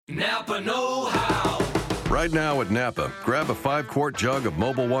Napa know-how. Right now at Napa, grab a 5-quart jug of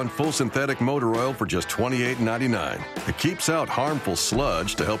Mobil 1 full synthetic motor oil for just $28.99. It keeps out harmful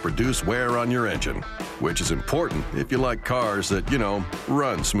sludge to help reduce wear on your engine, which is important if you like cars that,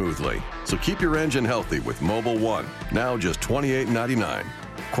 run smoothly. So keep your engine healthy with Mobil 1, now just $28.99.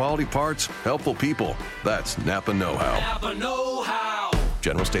 Quality parts, helpful people. That's Napa know-how. Napa know-how.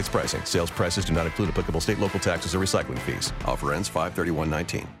 General States pricing. Sales prices do not include applicable state, local taxes, or recycling fees. Offer ends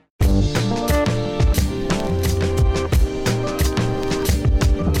 5/31/19.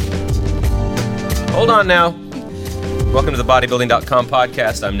 Hold on now. Welcome to the Bodybuilding.com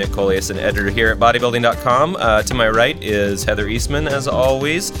podcast. I'm Nick Colias, an editor here at Bodybuilding.com. To my right is Heather Eastman, as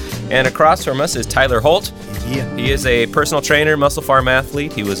always. And across from us is Tyler Holt. Yeah. He is a personal trainer, muscle farm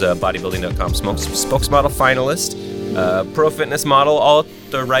athlete. He was a Bodybuilding.com spokesmodel finalist, pro fitness model, all at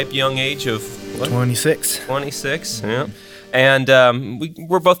the ripe young age of what? 26. 26, yeah. And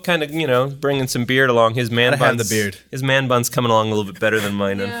we're both kind of, bringing some beard along. His man Gotta have bun's the beard. His man bun's coming along a little bit better than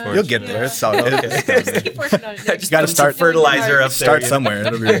mine, unfortunately. You'll get there. It's all okay. Just keep working on it. Nick. Just gotta start fertilizer up there. Start somewhere.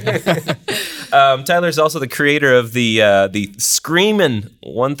 It'll be Tyler's also the creator of the Screamin'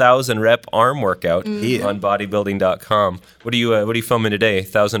 1,000 rep arm workout on Bodybuilding.com. What are you filming today?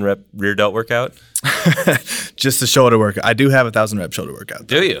 1,000 rep rear delt workout? Just a shoulder workout. I do have 1,000 rep shoulder workout.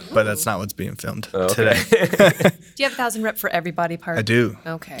 Do you? But that's not what's being filmed Okay. today. Do you have 1,000 rep for every body part? I do.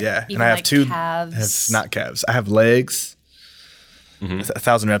 Okay. Yeah. Even and I have like two calves? not calves. I have legs.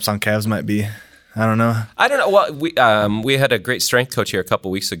 1,000 reps on calves might be. I don't know. Well, we had a great strength coach here a couple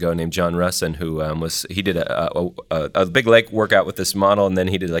weeks ago named John Russin, who he did a big leg workout with this model, and then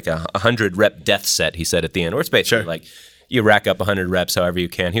he did like a 100 rep death set. He said at the end, or it's basically like you rack up 100 reps however you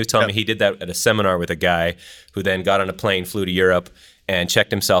can. He was telling me he did that at a seminar with a guy who then got on a plane, flew to Europe, and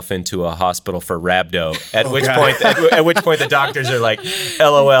checked himself into a hospital for rhabdo. At which point the doctors are like,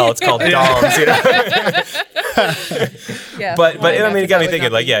 "LOL, it's called DOMS." Yeah. But I mean, it got me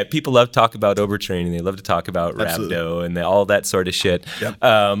thinking. Like, yeah, people love to talk about overtraining. They love to talk about rhabdo and all that sort of shit. Yep.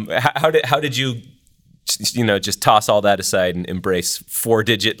 How did you? Just toss all that aside and embrace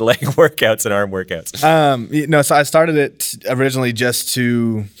 4-digit leg workouts and arm workouts. So I started it originally just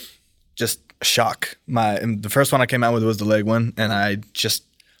to shock the first one I came out with was the leg one, and I'm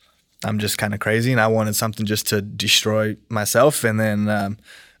just kind of crazy, and I wanted something just to destroy myself, and then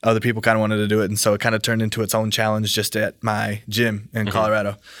other people kind of wanted to do it, and so it kind of turned into its own challenge just at my gym in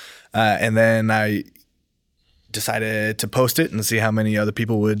Colorado, and then I decided to post it and see how many other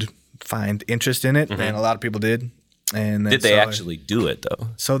people would find interest in it, and a lot of people did. And then did they actually do it though?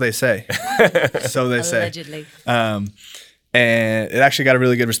 So they say. Allegedly. And it actually got a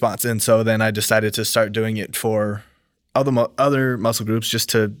really good response. And so then I decided to start doing it for other muscle groups just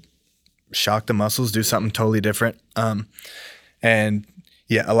to shock the muscles, do something totally different. And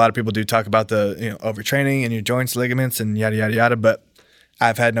yeah, a lot of people do talk about the overtraining and your joints, ligaments, and yada, yada, yada. But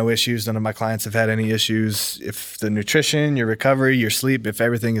I've had no issues. None of my clients have had any issues. If the nutrition, your recovery, your sleep, if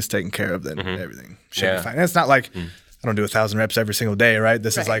everything is taken care of, then everything should be fine. And it's not like I don't do 1,000 reps every single day, right?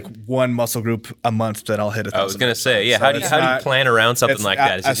 This is like one muscle group a month that I'll hit 1,000. I was going to say, So how do you plan around something like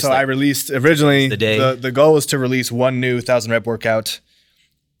that? I released originally the goal was to release one new 1,000 rep workout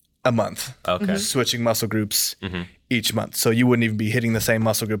a month. Okay. Switching muscle groups each month. So you wouldn't even be hitting the same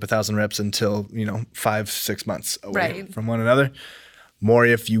muscle group 1,000 reps until 5-6 months away from one another. More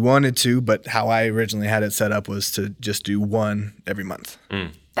if you wanted to, but how I originally had it set up was to just do one every month.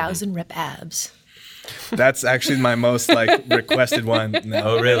 1,000 rep abs. That's actually my most requested one now.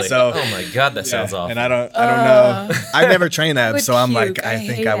 Oh, really? So, oh my God, that sounds awful. And I don't know. I never train abs, so I'm puke. I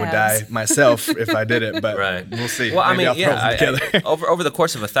think I would abs. die myself if I did it. But we'll see. Well, Maybe I'll throw them together. over the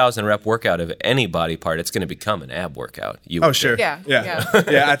course of 1,000 rep workout of any body part, it's going to become an ab workout. Oh, sure. Yeah.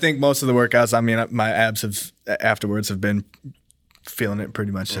 Yeah. I think most of the workouts. I mean, my abs afterwards have been feeling it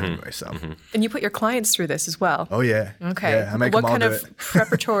pretty much anyway. So. And you put your clients through this as well. Oh yeah. Okay. Yeah, I make what them all kind do of it.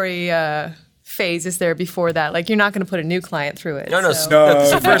 preparatory phase is there before that? Like, you're not going to put a new client through it. No. So.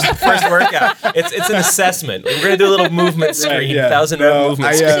 It's the first workout. It's an assessment. We're going to do a little movement screen, 1,000 rep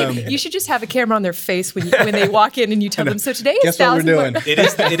movement screen. You should just have a camera on their face when they walk in and you tell them, so today is Guess what we're 1,000.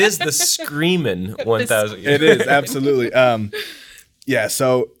 doing? It is the Screamin' 1,000. It is absolutely.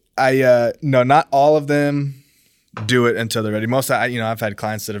 So I not all of them do it until they're ready. Most I've had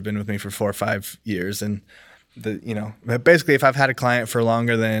clients that have been with me for 4 or 5 years, and basically if I've had a client for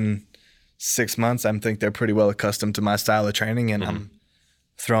longer than 6 months, I think they're pretty well accustomed to my style of training, and I'm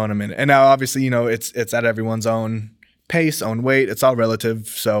throwing them in. And now obviously it's at everyone's own pace, own weight. It's all relative.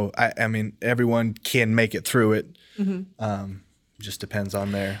 So I mean everyone can make it through it. But just depends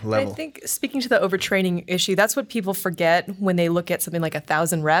on their I level. think speaking to the overtraining issue, that's what people forget when they look at something like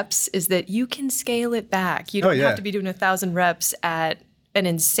 1,000 reps is that you can scale it back. You don't yeah. have to be doing 1,000 reps at an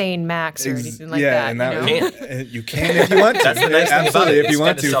insane max or anything like yeah, that. and You know? you can if you want to. That's the nice thing about Absolutely, it. if you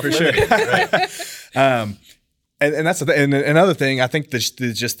want It's to, kinda for sure. self-limiting, right? And that's the thing. And another thing, I think just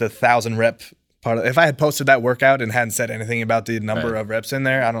the 1,000 rep part of, if I had posted that workout and hadn't said anything about the number of reps in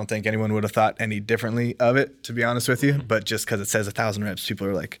there, I don't think anyone would have thought any differently of it, to be honest with you. But just because it says 1,000 reps, people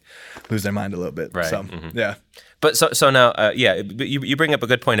are like lose their mind a little bit. Right. So yeah. But so now, but you bring up a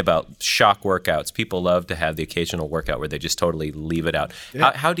good point about shock workouts. People love to have the occasional workout where they just totally leave it out.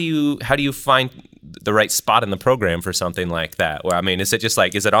 Yeah. How do you find the right spot in the program for something like that? Where, I mean, is it just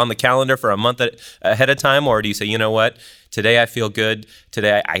like, is it on the calendar for a month ahead of time, or do you say, you know what, today I feel good.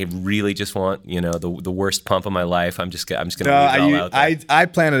 Today I really just want, the worst pump of my life. I'm just gonna leave it all out there. I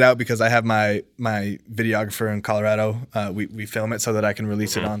plan it out because I have my videographer in Colorado. We film it so that I can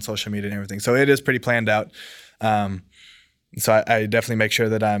release it on social media and everything. So it is pretty planned out. So I definitely make sure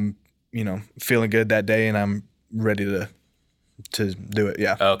that I'm, feeling good that day and I'm ready to do it.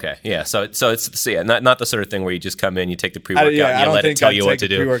 Yeah. Okay. Yeah. So not the sort of thing where you just come in, you take the pre-workout, and you let it tell you what to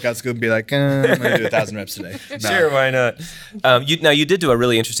do. Pre-workout school and be like, I'm gonna do 1,000 reps today. No. Sure, why not? You did do a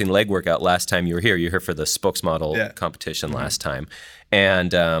really interesting leg workout last time you were here. You were here for the spokesmodel competition last time,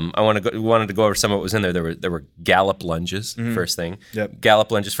 and we wanted to go over some of what was in there. There were gallop lunges. First thing. Yep.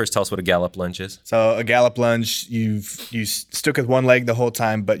 Gallop lunges. First, tell us what a gallop lunge is. So a gallop lunge, you stick with one leg the whole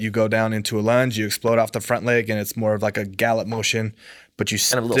time, but you go down into a lunge. You explode off the front leg, and it's more of like a gallop motion. But you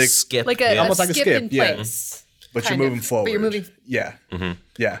Kind of a little skip. Like a Almost like a skip skip, in yeah. place. but you're kind of. moving forward. But you're moving. Yeah.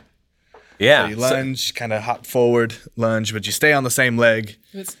 Yeah. Yeah. So you lunge, kind of hop forward, lunge, but you stay on the same leg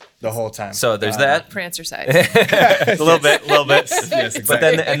It's the whole time. So there's that. Prancer side. A little bit. Yes, exactly.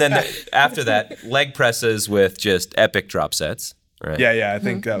 But then after that, leg presses with just epic drop sets. Right. Yeah. I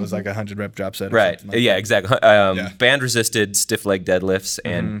think that was like 100 rep drop set. Or Right. something like Yeah, that. exactly. Band resisted stiff leg deadlifts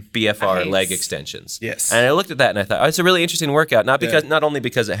and BFR Nice. leg extensions. Yes. And I looked at that and I thought, it's a really interesting workout. Not only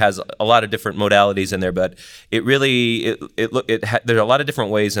because it has a lot of different modalities in there, but it really there's a lot of different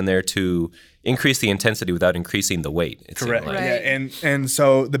ways in there to increase the intensity without increasing the weight. It seemed Correct. like. Right. Yeah. And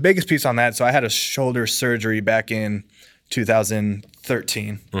so the biggest piece on that, so I had a shoulder surgery back in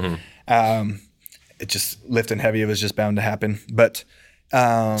 2013. It just lifting heavy, it was just bound to happen. But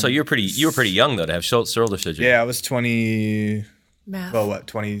So you were pretty young though to have shoulder surgery. yeah, I was 20. Math. Well, what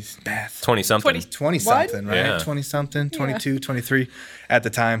 20? Math. 20 something. 20 What? something, right? Yeah. 20 something, 22, 23 at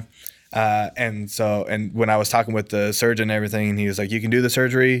the time. And when I was talking with the surgeon and everything, he was like, you can do the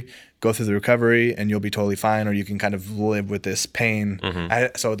surgery, go through the recovery, and you'll be totally fine, or you can kind of live with this pain.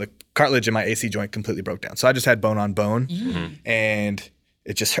 So the cartilage in my AC joint completely broke down. So I just had bone on bone. And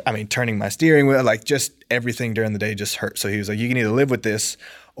it just, turning my steering wheel, like just everything during the day just hurt. So he was like, you can either live with this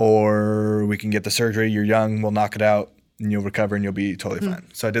or we can get the surgery. You're young, we'll knock it out and you'll recover and you'll be totally fine.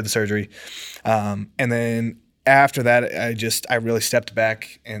 So I did the surgery. And then after that, I really stepped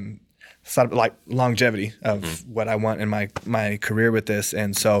back and thought of like longevity of what I want in my career with this.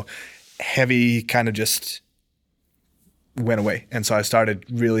 And so heavy kind of just went away. And so I started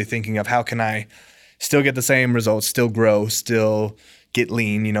really thinking of how can I still get the same results, still grow, still get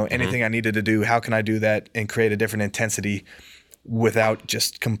lean, anything I needed to do, how can I do that and create a different intensity without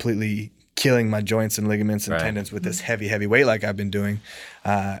just completely killing my joints and ligaments and tendons with this heavy weight like I've been doing.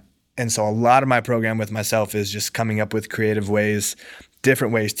 And so a lot of my program with myself is just coming up with creative ways,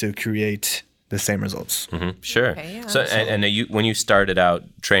 different ways to create the same results. Sure. Okay, yeah. So and when you started out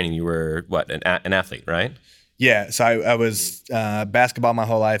training, you were what, an athlete, right? Yeah, so I was basketball my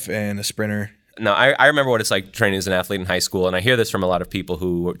whole life and a sprinter. No, I remember what it's like training as an athlete in high school, and I hear this from a lot of people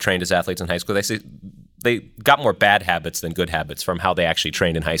who trained as athletes in high school. They say they got more bad habits than good habits from how they actually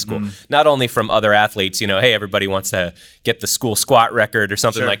trained in high school. Not only from other athletes, hey, everybody wants to get the school squat record or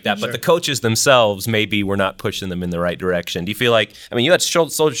something like that, but the coaches themselves maybe were not pushing them in the right direction. Do you feel like, you had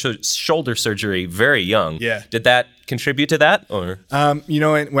shoulder surgery very young. Yeah. Did that contribute to that? Or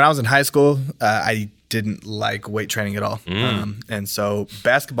When I was in high school, I didn't like weight training at all. And so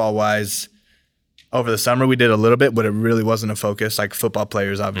basketball-wise, over the summer, we did a little bit, but it really wasn't a focus. Like football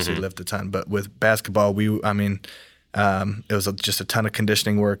players obviously lift a ton, but with basketball, it was just a ton of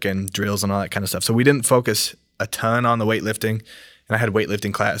conditioning work and drills and all that kind of stuff. So we didn't focus a ton on the weightlifting. And I had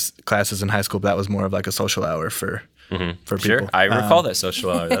weightlifting classes in high school, but that was more of like a social hour for people. Sure, I recall that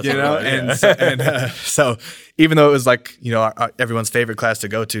social hour. That's So even though it was like, everyone's favorite class to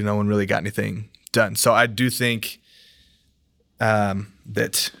go to, no one really got anything done. So I do think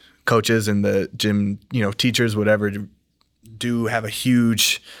that coaches and the gym, teachers, whatever, do have a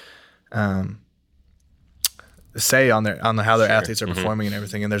huge say on how their athletes are performing and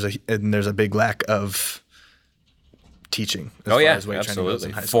everything. And there's a big lack of teaching. As far as weight training goes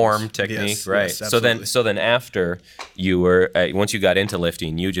in high Form, schools. technique, Yes, right. yes, so absolutely. then after you were, once you got into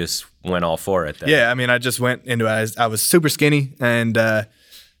lifting, you just went all for it then. Yeah, I mean, I just went into it. I was super skinny, and I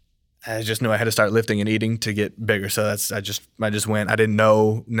just knew I had to start lifting and eating to get bigger. So I just went. I didn't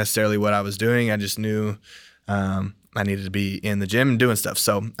know necessarily what I was doing. I just knew I needed to be in the gym and doing stuff.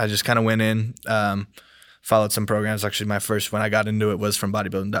 So I just kind of went in, followed some programs. Actually, my first when I got into it was from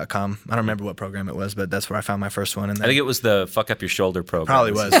bodybuilding.com. I don't remember what program it was, but that's where I found my first one. And I think it was the Fuck Up Your Shoulder program.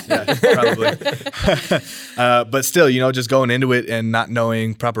 probably was, yeah, probably. But still, just going into it and not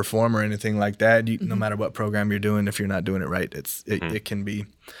knowing proper form or anything like that, no matter what program you're doing, if you're not doing it right, it can be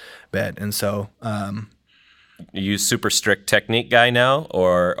bad. And so, Are you super strict technique guy now,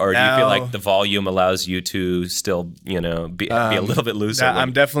 or do you feel No. like the volume allows you to still, be a little bit looser? yeah,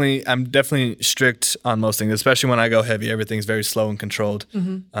 I'm definitely strict on most things, especially when I go heavy. Everything's very slow and controlled.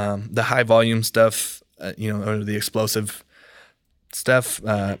 The high volume stuff, or the explosive stuff,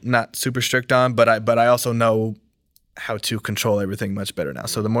 not super strict on, but I also know how to control everything much better now.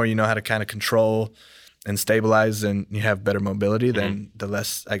 So the more you know how to kind of control and stabilize, and you have better mobility, then the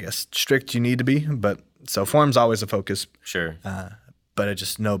less, I guess, strict you need to be. But so form's always a focus. Sure. But I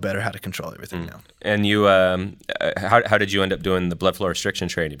just know better how to control everything now. And you, how did you end up doing the blood flow restriction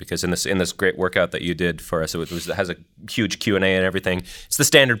training? Because in this great workout that you did for us, it has a huge Q&A and everything. It's the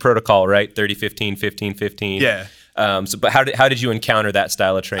standard protocol, right? 30, 15, 15, 15. Yeah. But how did you encounter that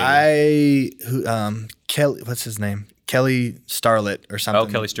style of training? Kelly, what's his name? Kelly Starlett or something.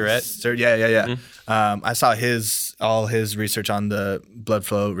 Oh, Kelly Starrett? Yeah. I saw all his research on the blood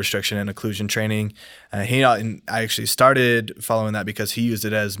flow restriction and occlusion training. And I actually started following that because he used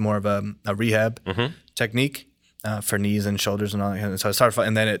it as more of a rehab technique for knees and shoulders and all that. And so I started,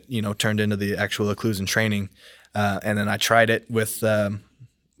 and then it turned into the actual occlusion training. And then I tried it with one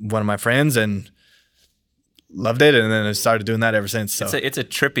of my friends and loved it, and then I started doing that ever since. So It's a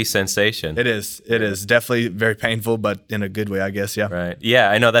trippy sensation. it is definitely very painful, but in a good way, I guess. Yeah. Right. Yeah,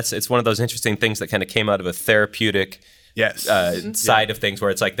 I know it's one of those interesting things that kind of came out of a therapeutic Yes. side of things,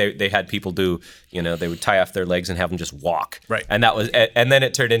 where it's like they had people do, they would tie off their legs and have them just walk. Right. And and then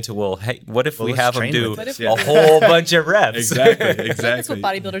it turned into, well, hey, what if we let's have them train do with this, a whole bunch of reps? Exactly. That's what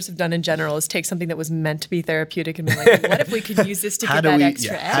bodybuilders have done in general, is take something that was meant to be therapeutic and be like, what if we could use this to get that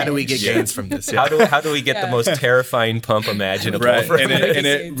extra edge? How do we get gains from this? Yeah. How do we get the most terrifying pump imaginable? Right, for and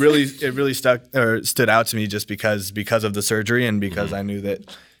it really stood out to me just because of the surgery, and because I knew that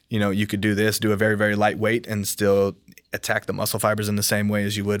you could do a very, very light weight and still attack the muscle fibers in the same way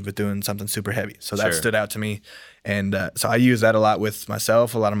as you would with doing something super heavy. So that stood out to me, and so I use that a lot with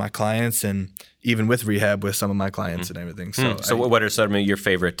myself, a lot of my clients, and even with rehab with some of my clients and everything. So what are some of your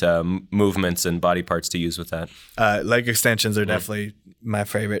favorite movements and body parts to use with that? leg extensions are definitely my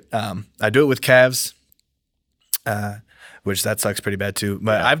favorite. I do it with calves, which that sucks pretty bad too.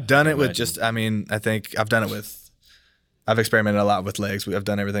 But I've done it with I think I've done it with. I've experimented a lot with legs. I've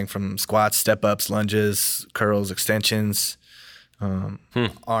done everything from squats, step-ups, lunges, curls, extensions,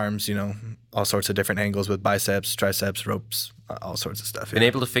 arms, all sorts of different angles with biceps, triceps, ropes, all sorts of stuff. Been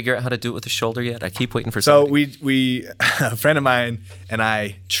able to figure out how to do it with the shoulder yet? I keep waiting for So somebody. we a friend of mine and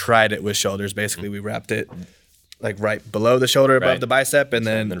I tried it with shoulders. Basically, we wrapped it like right below the shoulder above the bicep, and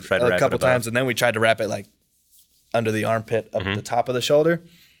then tried to wrap a it couple above. times, and then we tried to wrap it like under the armpit up the top of the shoulder.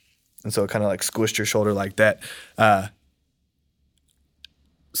 And so it kind of like squished your shoulder like that.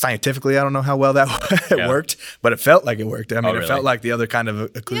 Scientifically, I don't know how well that worked, but it felt like it worked. I mean, really? It felt like the other kind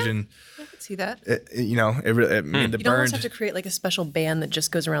of occlusion. I could see that. It really it You'd almost burned. have to create like a special band that just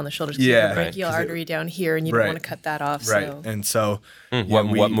goes around the shoulders. 'Cause you Yeah. have a brachial artery down here, and you don't want to cut that off. Right. So. And so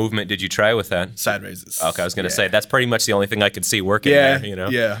What movement did you try with that? side raises. Okay, I was going to say that's pretty much the only thing I could see working there.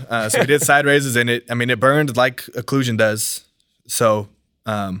 Yeah. So we did side raises, and it burned like occlusion does. So,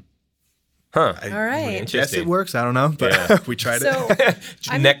 All right. yes, it works. I don't know, but we tried So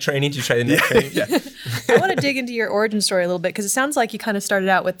Neck training? Did you try the neck training? I want to dig into your origin story a little bit, because it sounds like you kind of started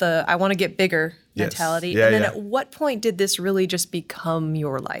out with the I want to get bigger mentality. Yeah, and then yeah. at what point did this really just become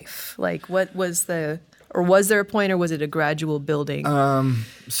your life? Like, what was was there a point, or was it a gradual building?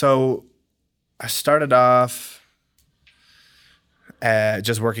 So I started off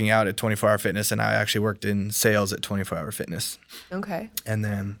just working out at 24 Hour Fitness, and I actually worked in sales at 24 Hour Fitness. Okay. And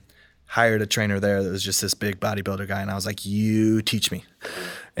then hired a trainer there that was just this big bodybuilder guy, and I was like, you teach me.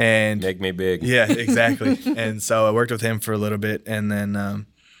 And Make me big. yeah, exactly. And so I worked with him for a little bit, and then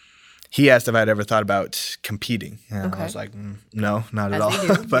he asked if I'd ever thought about competing. And I was like, no, not at As all.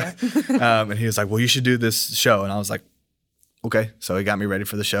 they do, But and he was like, well, you should do this show. And I was like, okay. So he got me ready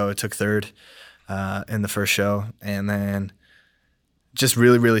for the show. I took third. in the first show, and then just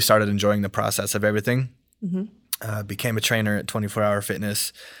really, really started enjoying the process of everything. Became a trainer at 24 Hour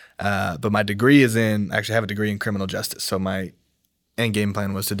Fitness, but my degree is actually I have a degree in criminal justice, so my end game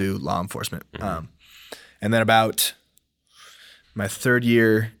plan was to do law enforcement. And then about my third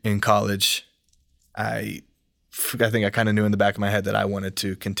year in college, I think I kind of knew in the back of my head that I wanted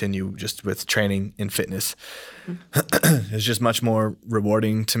to continue just with training in fitness. It's just much more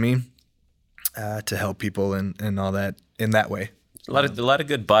rewarding to me to help people and all that in that way. A lot of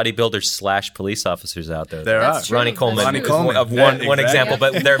good bodybuilders / police officers out there. There That's are. true. Ronnie Coleman Ronnie Coleman. of Yeah, one exactly. example,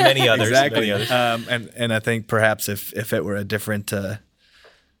 but there are many others. Exactly. Many others. And I think perhaps if it were a different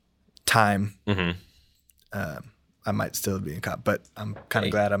time, I might still be a cop. But I'm kind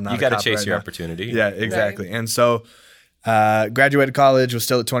of glad I'm not. You got to cop chase right your now. opportunity. Yeah, exactly. And so graduated college, was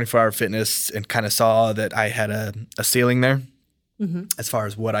still at 24 Hour Fitness, and kind of saw that I had a ceiling there as far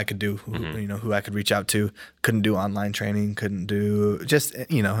as what I could do, who I could reach out to. Couldn't do online training, couldn't do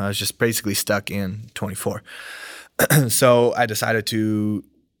I was just basically stuck in 24. So I decided to,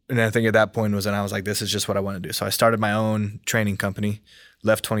 and I think at that point I was like, this is just what I want to do. So I started my own training company,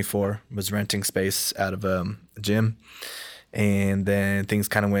 left 24, was renting space out of a gym. And then things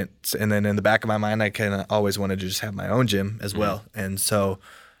kind of went, and then in the back of my mind, I kind of always wanted to just have my own gym as well. And so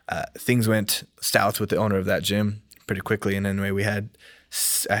things went south with the owner of that gym pretty quickly. And anyway,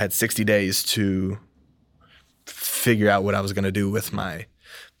 I had 60 days to figure out what I was going to do with my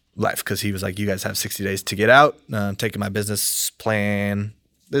life, because he was like, you guys have 60 days to get out. I'm taking my business plan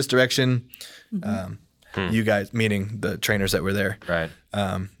this direction. You guys, meaning the trainers that were there. Right.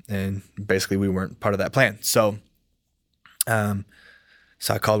 And basically we weren't part of that plan. So I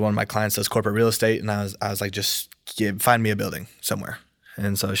called one of my clients that does corporate real estate, and I was like, just find me a building somewhere.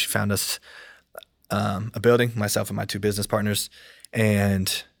 And so she found us a building, myself and my two business partners.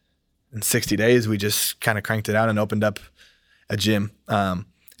 And in 60 days, we just kind of cranked it out and opened up a gym. And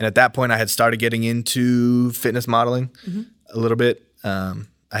at that point, I had started getting into fitness modeling a little bit.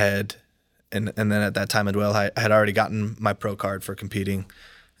 I had, and then at that time as well, I had already gotten my pro card for competing.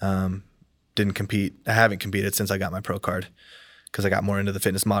 Didn't compete. I haven't competed since I got my pro card, because I got more into the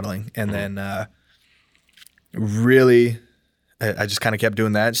fitness modeling. And then really, I just kind of kept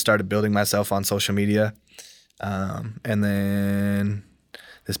doing that, started building myself on social media. And then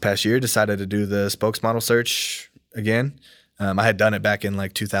this past year, decided to do the spokesmodel search again. I had done it back in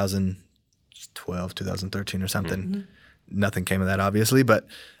like 2012, 2013 or something. Nothing came of that, obviously, but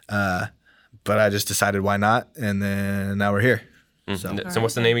I just decided why not, and then now we're here. So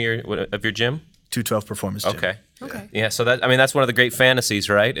what's the name of your gym? 212 Performance Gym. Okay. Yeah, so that's one of the great fantasies,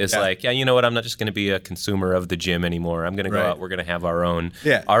 right? Is like, you know what? I'm not just going to be a consumer of the gym anymore. I'm going to go out. We're going to have our own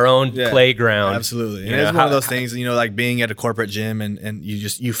playground. Absolutely. And it's one of those things, like being at a corporate gym and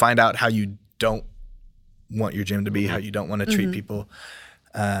you find out how you don't want your gym to be, how you don't want to treat people.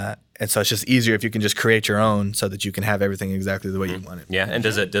 And so it's just easier if you can just create your own, so that you can have everything exactly the way you want it. Yeah, and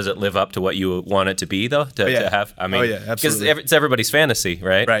does it live up to what you want it to be though? To have, I mean, absolutely. Because it's everybody's fantasy,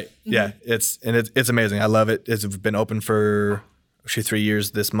 right? Right. Yeah. It's amazing. I love it. It's been open for actually 3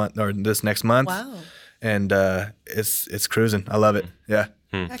 years this month, or this next month. Wow. And it's cruising. I love it. Yeah.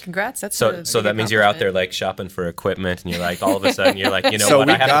 Yeah, congrats. That's So that means you're out there like shopping for equipment, and you're like, all of a sudden you're like, So what?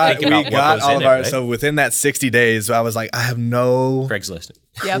 we I have to think about what goes in it, right? So within that 60 days, I was like, I have no Craigslist.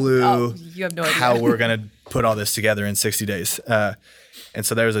 clue You have no idea how we're gonna put all this together in 60 days. And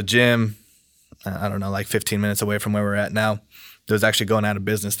so there was a gym, I don't know, like 15 minutes away from where we're at now. That was actually going out of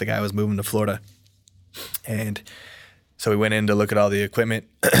business. The guy was moving to Florida, and so we went in to look at all the equipment,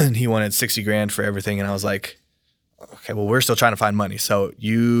 and he wanted $60,000 for everything, and I was like, okay, well, we're still trying to find money. So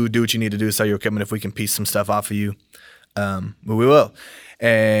you do what you need to do, sell your equipment. If we can piece some stuff off of you, we will.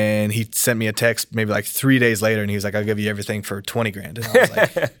 And he sent me a text maybe like 3 days later, and he was like, I'll give you everything for $20,000. And I was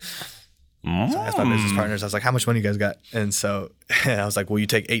like, so I asked my business partners, I was like, how much money you guys got? And so I was like, will you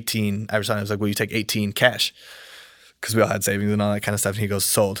take 18? I was like, will you take 18 cash? Because we all had savings and all that kind of stuff. And he goes,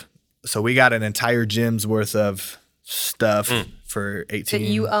 sold. So we got an entire gym's worth of stuff for 18. that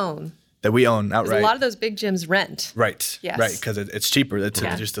you own. That we own outright. A lot of those big gyms rent. Right. Yes. Right. Because it's cheaper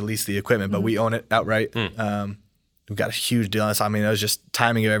to just to lease the equipment, but we own it outright. We've got a huge deal on this. I mean, it was just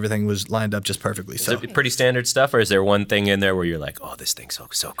timing of everything was lined up just perfectly. So Is it pretty standard stuff, or is there one thing in there where you're like, oh, this thing's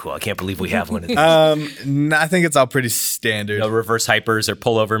so cool. I can't believe we have one of these. I think it's all pretty standard. No reverse hypers or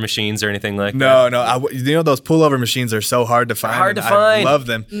pullover machines or anything like that? No. Those pullover machines are so hard to find. Hard to and find. I love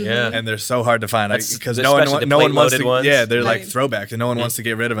them. Yeah. And they're so hard to find because especially the no one wants plate-loaded to. ones. Yeah, they're like Right. throwbacks, and no one wants to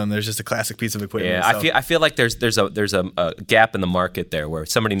get rid of them. There's just a classic piece of equipment. Yeah, so. I feel like there's a gap in the market there where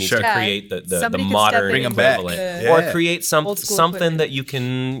somebody needs to Sure. create the Somebody could modern step in Bring 'em and back. equivalent, Yeah. or or create Old school something equipment. that you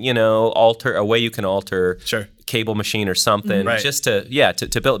can, alter, a way you can alter Sure. cable machine or something, Right. just to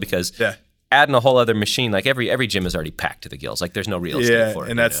build it, because adding a whole other machine, like every gym is already packed to the gills. Like there's no real estate for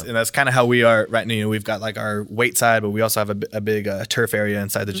it. And that's kind of how we are right now. We've got like our weight side, but we also have a big turf area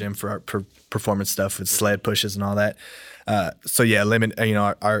inside the gym for our performance stuff with sled pushes and all that. Our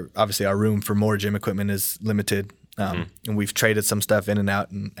obviously our room for more gym equipment is limited. And we've traded some stuff in and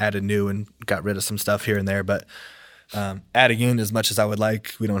out and added new and got rid of some stuff here and there. But adding in as much as I would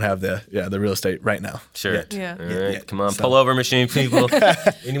like, we don't have the real estate right now. Sure. Yet. Yeah. All right. Yet. Come on, pull over machine people.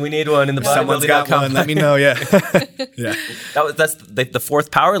 We need one in the Someone's got one. Let me know. Yeah. Yeah. That's the fourth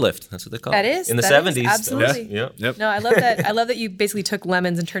power lift. That's what they call it. That is. In the that is, 70s. absolutely. Yeah. Yep. No, I love that. I love that you basically took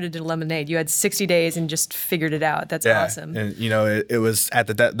lemons and turned it into lemonade. You had 60 days and just figured it out. That's awesome. And it was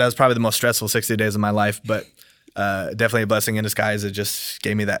that was probably the most stressful 60 days of my life, but definitely a blessing in disguise. It just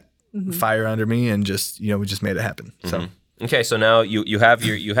gave me that fire under me, and just we just made it happen. So. Okay, so now you have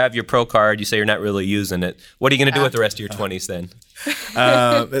your pro card. You say you're not really using it. What are you going to do with the rest of your 20s then?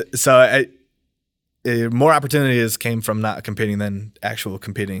 More opportunities came from not competing than actual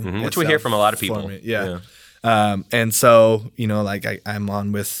competing, Which we hear from a lot of people. Yeah. And so I'm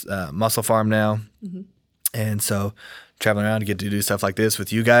on with Muscle Farm now, and so traveling around to get to do stuff like this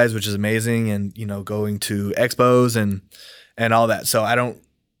with you guys, which is amazing, and going to expos and all that. So I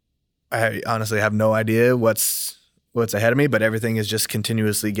honestly have no idea what's ahead of me, but everything is just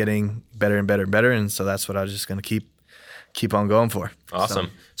continuously getting better and better and better, and so that's what I was just going to keep on going for. Awesome.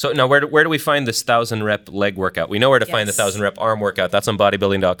 So now where do we find this 1,000 rep leg workout? We know where to find the 1,000 rep arm workout. That's on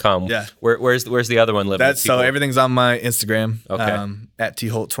bodybuilding.com. Yeah. Where's the other one living? So everything's on my Instagram. Okay. At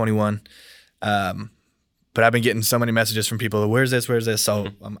tholt21. But I've been getting so many messages from people. Where's this? So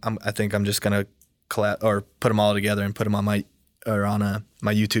I think I'm just gonna put them all together and put them on my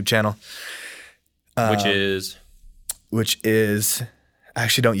YouTube channel, which is I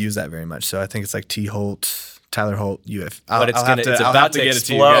actually don't use that very much. So I think it's like Tyler Holt UF. But it's about to get explode. it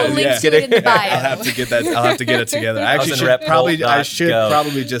to you guys. Links to it in the bio. I'll have to get that. I'll have to get it together. I should probably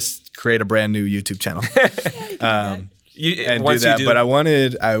just create a brand new YouTube channel. And do that. But I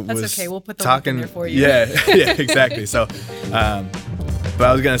was okay. We'll put the talking link in there for you. Yeah, exactly. So, but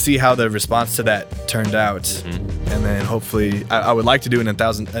I was gonna see how the response to that turned out, and then hopefully I would like to do a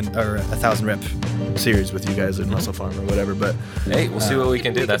 1,000 rep series with you guys at Muscle Farm or whatever. But hey, we'll see what we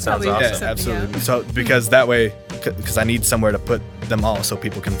can do. That sounds awesome. Yeah, absolutely. So because that way, because I need somewhere to put them all so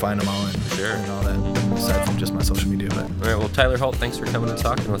people can find them all and all that, aside from just my social media. But all right, well, Tyler Holt, thanks for coming and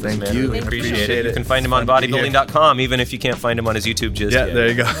talking with us, man. Thank you. Really appreciate it. You can find him It's on fun to be here. bodybuilding.com, even if you can't find him on his YouTube just yet. Yeah, there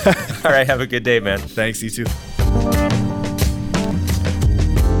you go. All right, have a good day, man. Thanks, you too.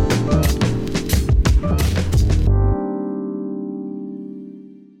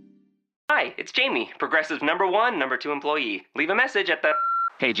 Hi, it's Jamie, Progressive's #1, #2 employee. Leave a message at the...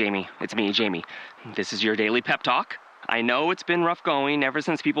 Hey, Jamie, it's me, Jamie. This is your daily pep talk. I know it's been rough going ever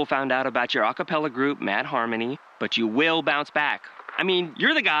since people found out about your a cappella group, Mad Harmony, but you will bounce back. I mean,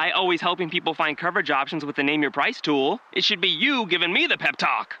 you're the guy always helping people find coverage options with the Name Your Price tool. It should be you giving me the pep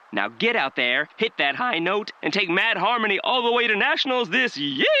talk. Now get out there, hit that high note, and take Mad Harmony all the way to nationals this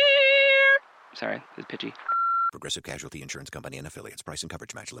year! Sorry, it's pitchy. Progressive Casualty Insurance Company and Affiliates. Price and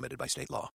coverage match limited by state law.